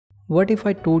What if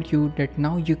I told you that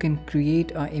now you can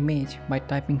create an image by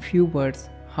typing few words?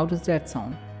 How does that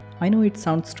sound? I know it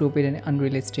sounds stupid and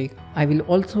unrealistic. I will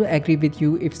also agree with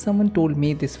you if someone told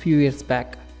me this few years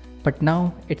back. But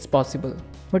now it's possible.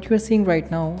 What you are seeing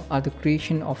right now are the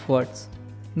creation of words.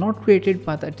 Not created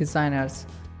by the designers,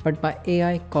 but by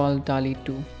AI called Dalle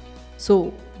 2.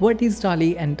 So what is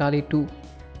Dalle and Dalle 2?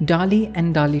 Dalle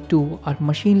and Dalle 2 are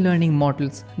machine learning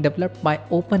models developed by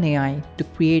Openai to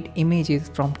create images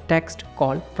from text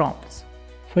called prompts.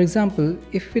 For example,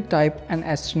 if we type an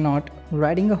astronaut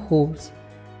riding a horse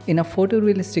in a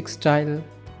photorealistic style,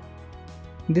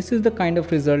 this is the kind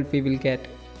of result we will get.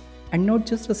 And not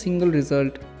just a single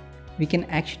result, we can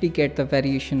actually get the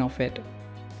variation of it.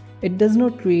 It does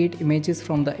not create images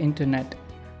from the internet,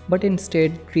 but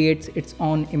instead creates its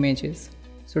own images.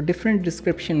 So different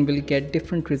description will get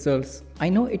different results. I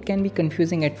know it can be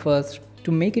confusing at first.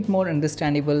 To make it more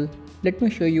understandable, let me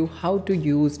show you how to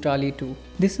use Dalle 2.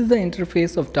 This is the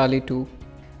interface of Dalle 2.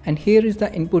 And here is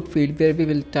the input field where we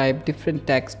will type different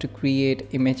text to create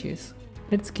images.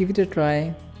 Let's give it a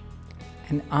try.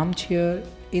 An armchair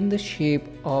in the shape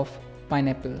of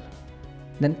pineapple.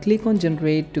 Then click on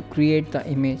generate to create the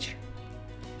image.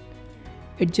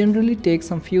 It generally takes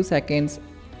some few seconds,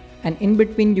 and in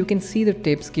between you can see the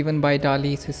tips given by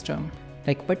Dalle system,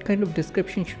 like what kind of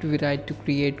description should we write to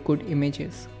create good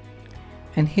images.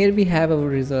 And here we have our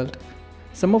result.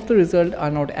 Some of the results are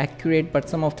not accurate, but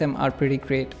some of them are pretty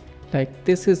great. Like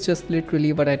this is just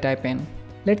literally what I type in.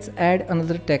 Let's add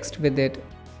another text with it.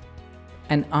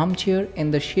 An armchair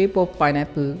in the shape of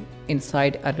pineapple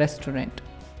inside a restaurant.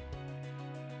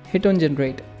 Hit on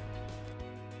generate.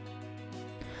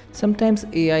 Sometimes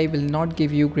AI will not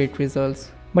give you great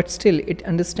results, but still it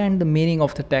understands the meaning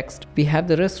of the text. We have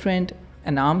the restaurant,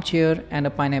 an armchair and a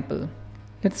pineapple.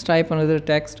 Let's type another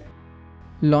text.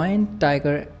 Lion,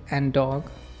 tiger and dog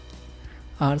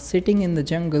are sitting in the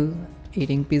jungle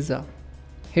eating pizza.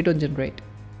 Hit on generate.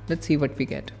 Let's see what we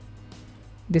get.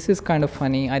 This is kind of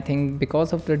funny. I think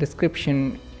because of the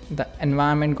description, the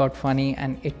environment got funny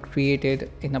and it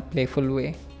created in a playful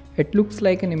way. It looks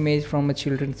like an image from a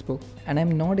children's book, and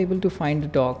I'm not able to find the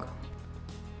dog.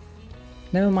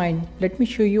 Never mind, let me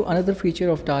show you another feature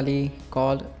of Dalle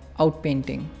called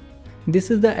Outpainting. This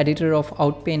is the editor of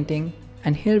Outpainting,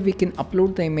 and here we can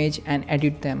upload the image and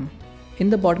edit them. In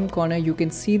the bottom corner you can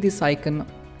see this icon.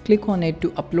 Click on it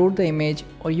to upload the image,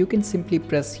 or you can simply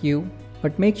press U,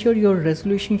 but make sure your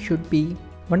resolution should be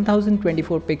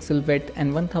 1024 pixel width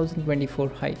and 1024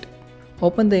 height.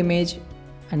 Open the image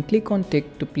and click on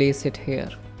tick to place it here.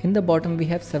 In the bottom we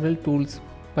have several tools,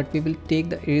 but we will take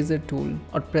the eraser tool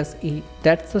or press E.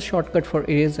 That's the shortcut for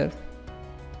eraser.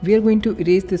 We are going to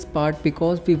erase this part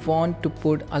because we want to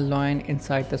put a lion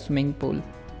inside the swimming pool.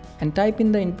 And type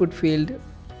in the input field,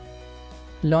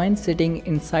 lion sitting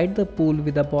inside the pool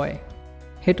with a boy.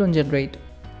 Hit on generate.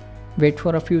 Wait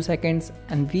for a few seconds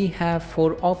and we have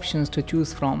 4 options to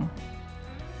choose from.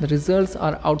 The results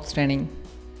are outstanding.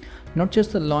 Not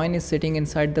just the lion is sitting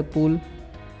inside the pool,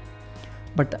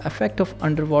 but the effect of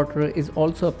underwater is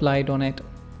also applied on it.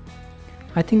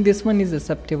 I think this one is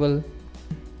acceptable.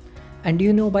 And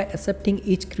you know, by accepting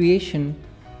each creation,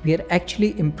 we are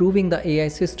actually improving the AI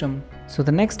system. So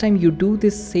the next time you do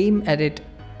this same edit,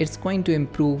 it's going to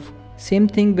improve. Same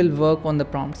thing will work on the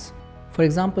prompts. For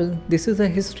example, this is a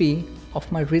history of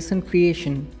my recent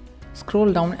creation.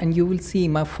 Scroll down and you will see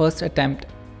my first attempt.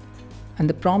 And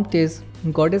the prompt is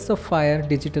Goddess of Fire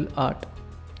Digital Art.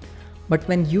 But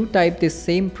when you type this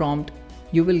same prompt,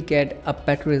 you will get a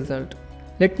better result.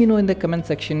 Let me know in the comment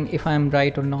section if I am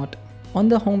right or not. On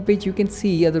the homepage you can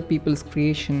see other people's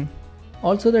creation.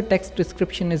 Also the text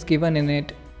description is given in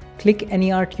it. Click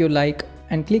any art you like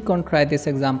and click on try this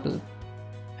example.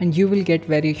 And you will get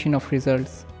variation of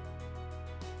results.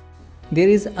 There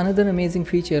is another amazing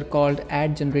feature called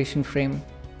add generation frame.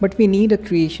 But we need a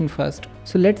creation first.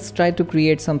 So let's try to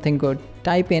create something good.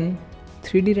 Type in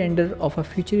 3D render of a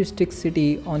futuristic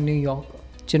city on New York.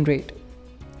 Generate.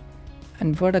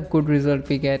 And what a good result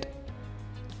we get.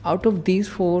 Out of these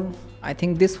 4, I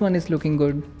think this one is looking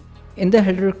good. In the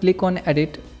header, click on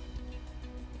edit.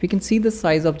 We can see the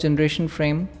size of generation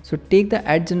frame. So take the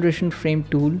add generation frame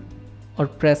tool or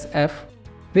press F.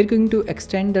 We're going to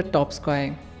extend the top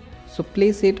sky. So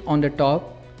place it on the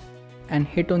top and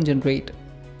hit on generate.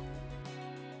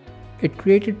 It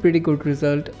created pretty good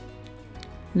result.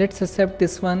 Let's accept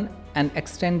this one and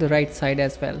extend the right side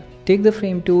as well. Take the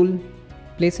frame tool,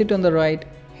 place it on the right,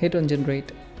 hit on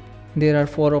generate. There are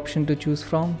 4 options to choose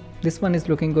from. This one is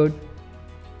looking good.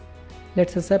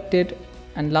 Let's accept it,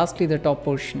 and lastly the top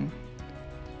portion.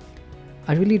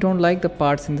 I really don't like the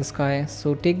parts in the sky,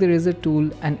 so take the eraser tool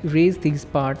and erase these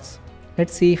parts.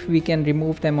 Let's see if we can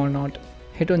remove them or not.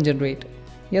 Hit on generate.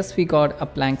 Yes, we got a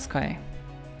blank sky.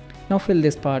 Now fill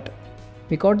this part.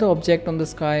 We got the object on the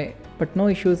sky, but no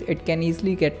issues, it can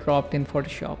easily get cropped in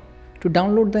Photoshop. To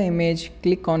download the image,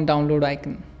 click on download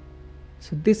icon.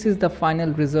 So this is the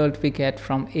final result we get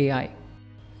from AI.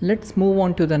 Let's move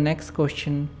on to the next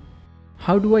question.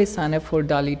 How do I sign up for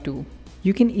Dalle 2?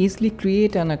 You can easily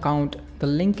create an account. The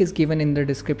link is given in the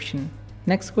description.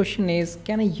 Next question is,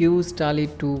 can I use Dalle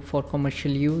 2 for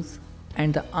commercial use?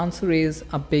 And the answer is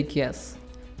a big yes.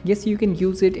 Yes, you can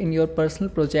use it in your personal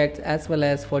projects as well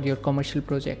as for your commercial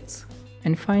projects.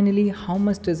 And finally, how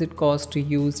much does it cost to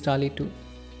use Dalle 2?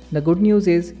 The good news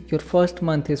is your first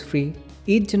month is free.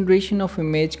 Each generation of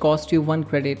image costs you 1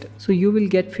 credit, so you will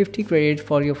get 50 credits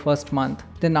for your first month.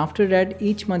 Then after that,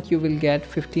 each month you will get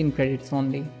 15 credits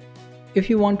only. If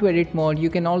you want to edit more, you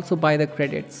can also buy the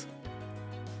credits.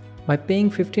 By paying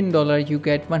 $15, you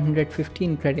get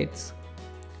 115 credits.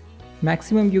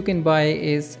 Maximum you can buy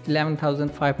is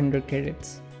 11,500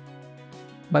 credits.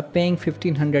 By paying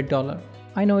 $1,500.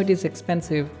 I know it is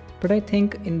expensive, but I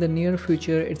think in the near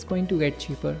future it's going to get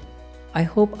cheaper. I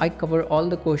hope I cover all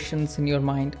the questions in your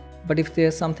mind, but if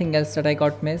there's something else that I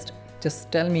got missed,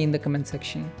 just tell me in the comment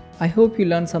section. I hope you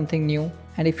learned something new,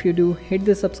 and if you do, hit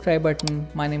the subscribe button.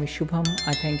 My name is Shubham.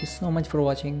 I thank you so much for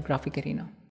watching Graphic Arena.